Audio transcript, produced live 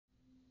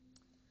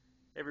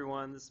Hey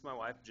everyone, this is my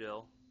wife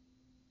Jill.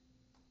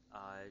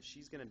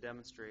 She's going to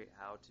demonstrate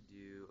how to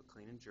do a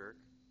clean and jerk,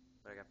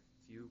 but I got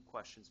a few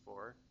questions for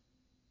her.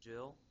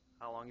 Jill,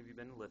 how long have you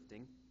been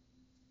lifting?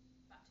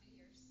 About 2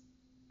 years.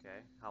 Okay.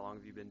 How long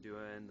have you been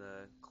doing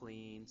the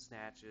clean,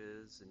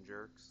 snatches, and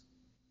jerks?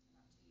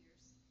 About 2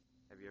 years.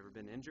 Have you ever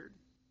been injured?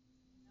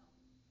 No.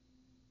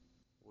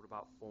 What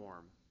about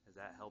form? Has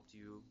that helped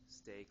you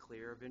stay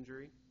clear of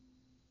injury?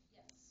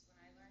 Yes,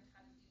 when I learned how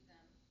to do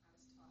them, I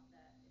was taught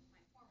that if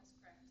my form is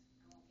correct,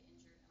 I won't get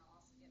injured and I'll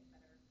also get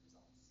better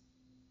results.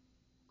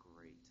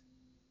 Great.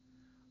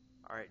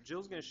 All right,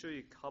 Jill's going to show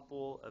you a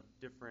couple of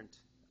different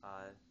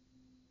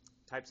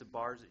types of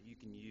bars that you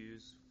can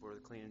use for the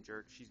clean and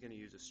jerk. She's going to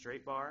use a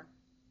straight bar,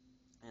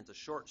 and it's a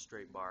short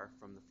straight bar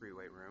from the free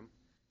weight room.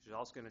 She's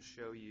also going to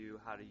show you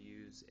how to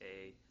use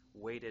a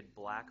weighted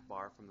black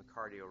bar from the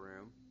cardio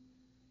room,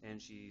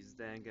 and she's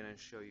then going to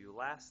show you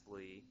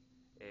lastly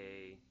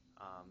a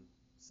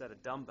set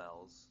of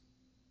dumbbells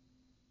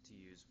to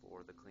use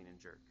for the clean and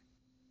jerk.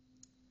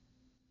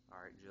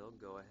 Alright, Jill,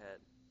 go ahead.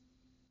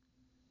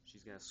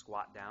 She's going to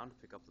squat down to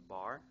pick up the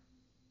bar,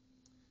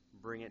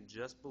 bring it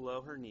just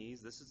below her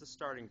knees. This is the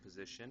starting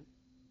position,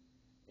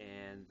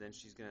 and then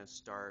she's going to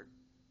start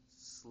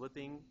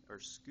slipping or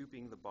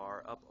scooping the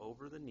bar up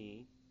over the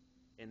knee,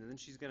 and then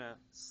she's going to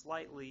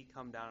slightly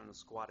come down in a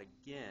squat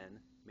again,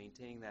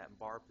 maintaining that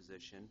bar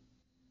position,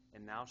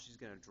 and now she's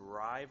going to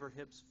drive her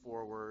hips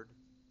forward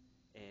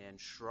and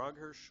shrug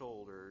her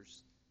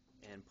shoulders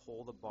and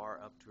pull the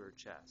bar up to her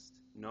chest.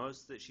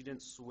 Notice that she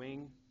didn't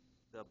swing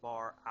the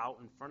bar out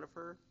in front of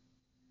her.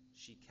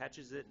 She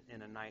catches it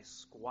in a nice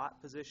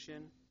squat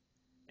position,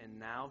 and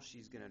now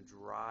she's going to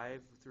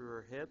drive through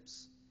her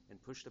hips and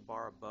push the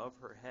bar above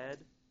her head.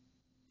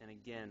 And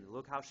again,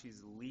 look how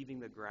she's leaving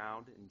the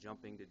ground and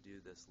jumping to do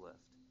this lift.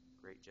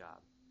 Great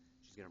job.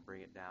 She's going to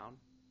bring it down,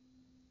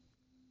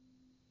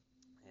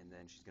 and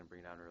then she's going to bring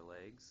it down to her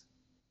legs,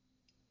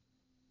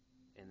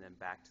 and then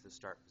back to the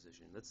start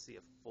position. Let's see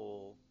a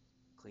full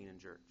clean and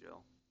jerk,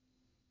 Jill.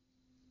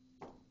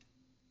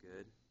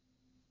 Good.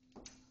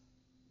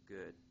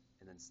 Good.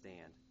 And then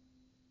stand.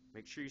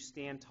 Make sure you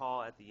stand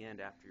tall at the end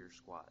after your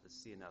squat. Let's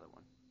see another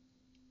one.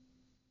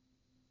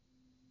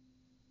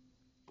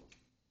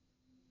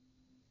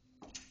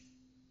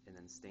 And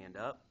then stand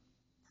up.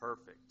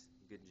 Perfect.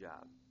 Good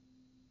job.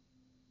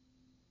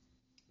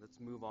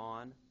 Let's move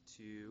on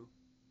to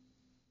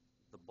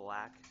the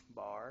black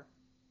bar.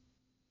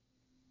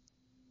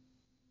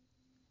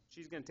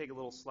 She's going to take a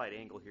little slight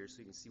angle here so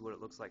you can see what it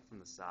looks like from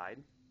the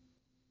side.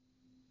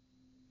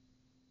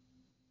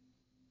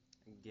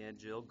 Again,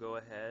 Jill, go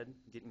ahead,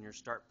 get in your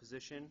start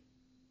position,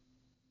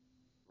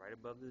 right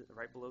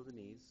below the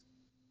knees,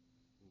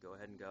 and go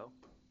ahead and go.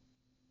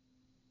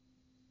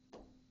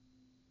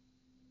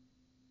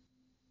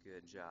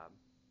 Good job.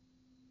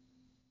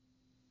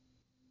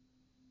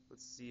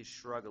 Let's see you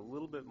shrug a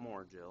little bit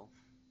more, Jill.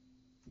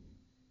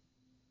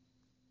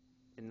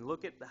 And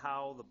look at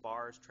how the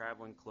bar is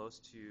traveling close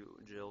to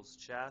Jill's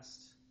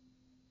chest.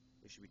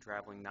 We should be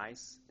traveling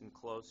nice and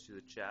close to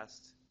the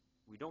chest.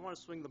 We don't want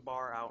to swing the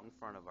bar out in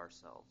front of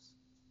ourselves.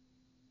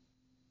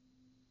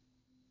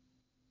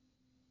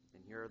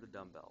 And here are the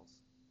dumbbells.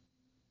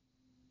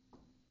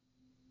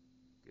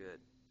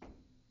 Good.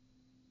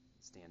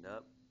 Stand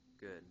up.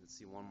 Good. Let's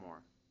see one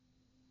more.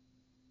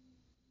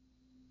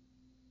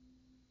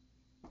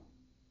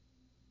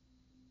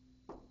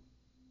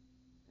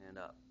 And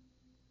up.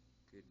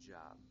 Good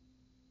job.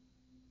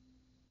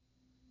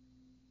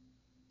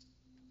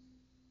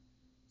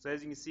 So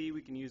as you can see,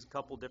 we can use a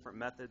couple different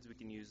methods. We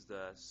can use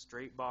the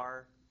straight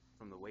bar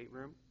from the weight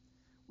room.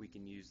 We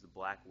can use the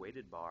black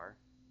weighted bar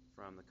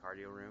from the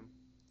cardio room.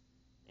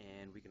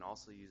 And we can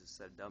also use a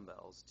set of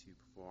dumbbells to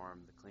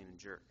perform the clean and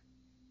jerk.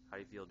 How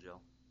do you feel, Jill?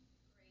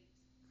 Great.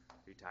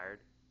 Are you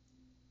tired?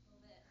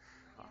 A little bit.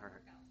 I All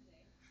already had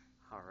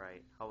a right.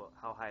 workout today. All right.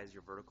 How high is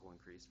your vertical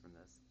increase from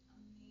this?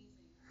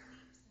 Amazing.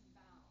 Leaps and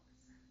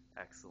bounds.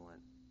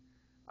 Excellent.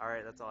 All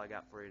right, that's all I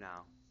got for you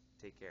now.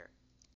 Take care.